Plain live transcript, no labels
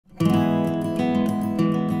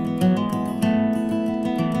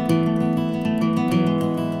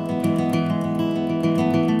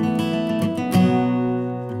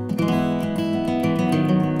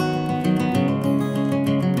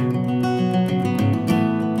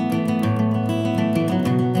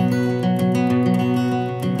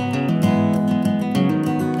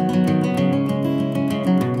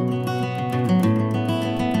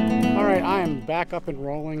back up and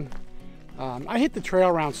rolling. I hit the trail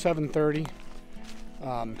around 7:30,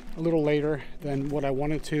 a little later than what I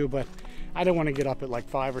wanted to, but I didn't want to get up at like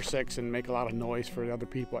 5 or 6 and make a lot of noise for the other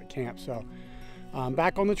people at camp. So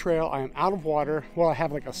back on the trail. I am out of water. Well, I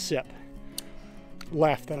have like a sip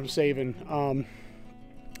left that I'm saving.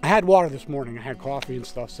 I had water this morning. I had coffee and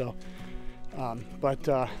stuff, so but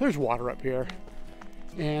there's water up here,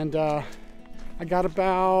 and I got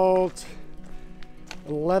about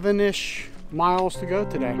 11-ish miles to go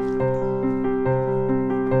today.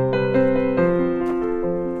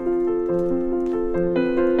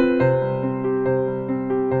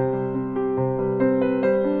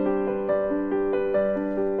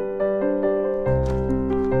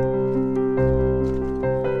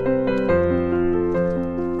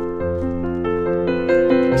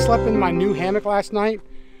 I slept in my new hammock last night,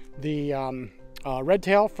 the Red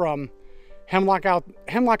Tail from Hemlock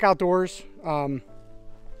Outdoors.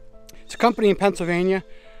 It's a company in Pennsylvania.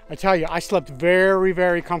 I tell you, I slept very,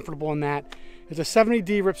 very comfortable in that. It's a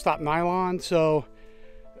 70D ripstop nylon, so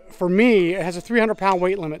for me, it has a 300-pound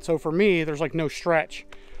weight limit. So for me, there's like no stretch,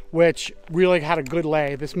 which really had a good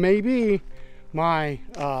lay. This may be my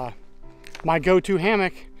my go-to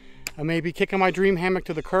hammock. I may be kicking my dream hammock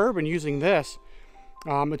to the curb and using this.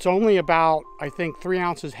 It's only about, I think, 3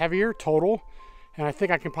 ounces heavier total, and I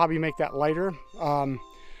think I can probably make that lighter.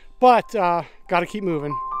 But got to keep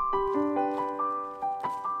moving.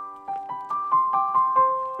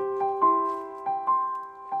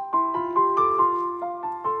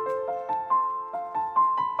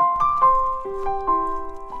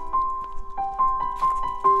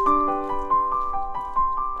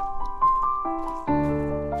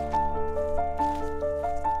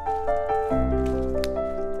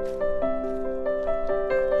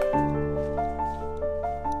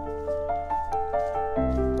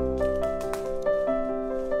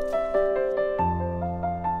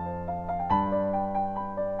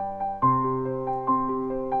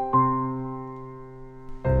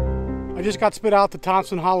 I just got spit out to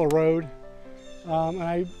Thompson Hollow Road, and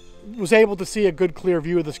I was able to see a good clear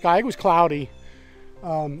view of the sky. It was cloudy,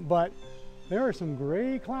 but there are some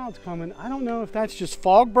gray clouds coming. I don't know if that's just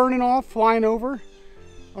fog burning off, flying over,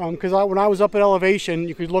 because when I was up at elevation,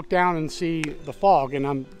 you could look down and see the fog, and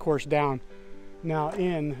I'm, of course, down now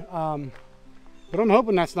in. But I'm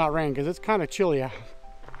hoping that's not rain, because it's kind of chilly out.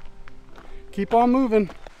 Keep on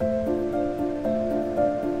moving.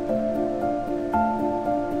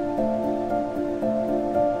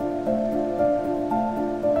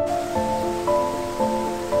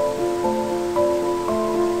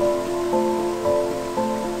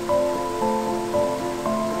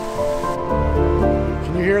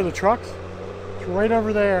 You hear the trucks? It's right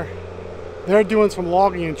over there. They're doing some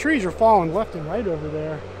logging, and trees are falling left and right over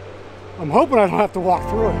there. I'm hoping I don't have to walk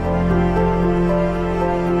through it.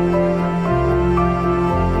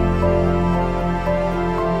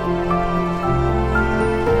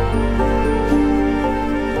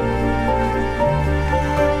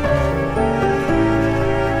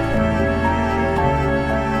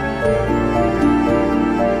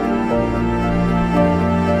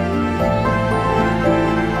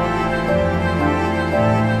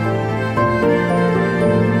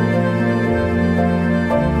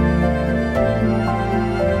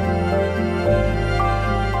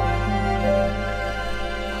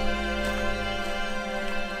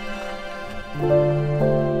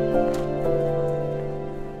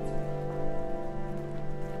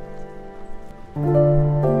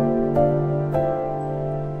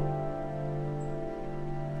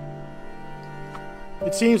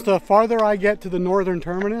 It seems the farther I get to the northern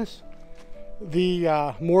terminus,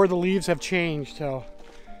 the more the leaves have changed. So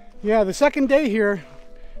yeah, the second day here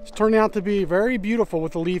is turning out to be very beautiful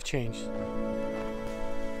with the leaf change.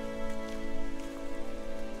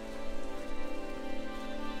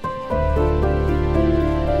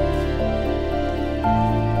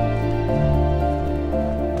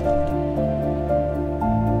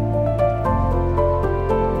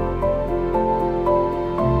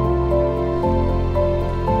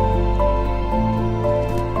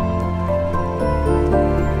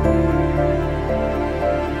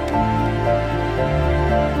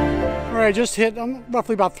 I just hit, I'm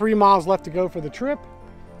roughly about 3 miles left to go for the trip.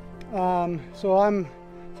 So I'm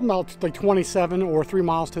about like 27 or 3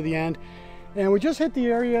 miles to the end. And we just hit the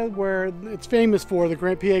area where it's famous for, the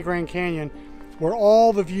PA Grand Canyon, where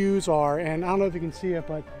all the views are. And I don't know if you can see it,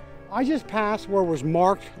 but I just passed where was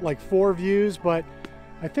marked like 4 views. But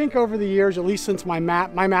I think over the years, at least since my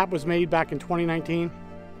map was made back in 2019,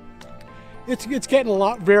 it's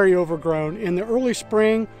getting very overgrown. In the early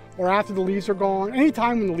spring, or after the leaves are gone,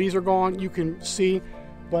 anytime when the leaves are gone, you can see.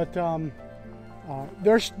 But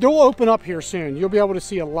They'll open up here soon. You'll be able to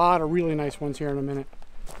see a lot of really nice ones here in a minute.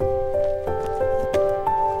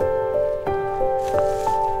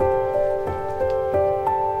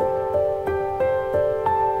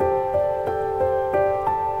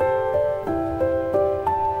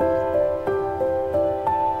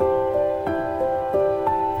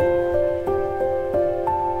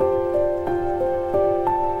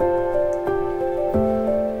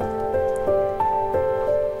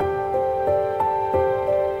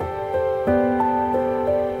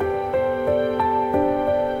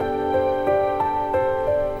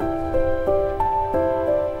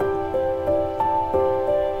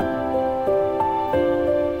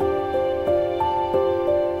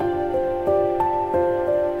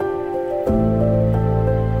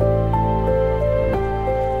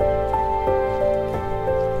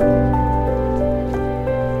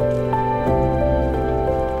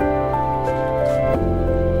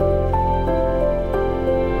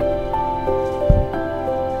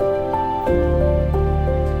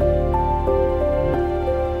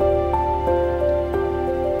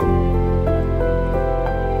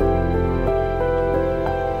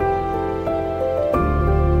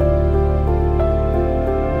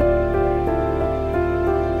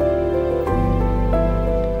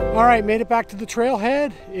 All right, made it back to the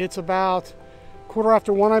trailhead. It's about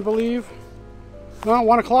 1:15, I believe. No,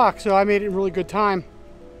 1 o'clock, so I made it in really good time.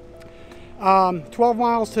 12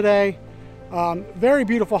 miles today. Very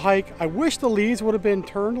beautiful hike. I wish the leaves would have been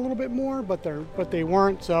turned a little bit more, but they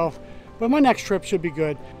weren't. But my next trip should be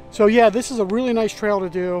good. So yeah, this is a really nice trail to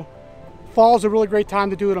do. Fall is a really great time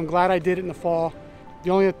to do it. I'm glad I did it in the fall.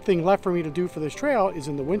 The only thing left for me to do for this trail is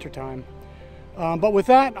in the winter time. But with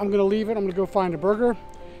that, I'm gonna leave it. I'm gonna go find a burger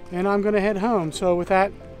and I'm gonna head home. So with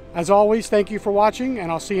that, as always, thank you for watching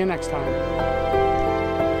and I'll see you next time.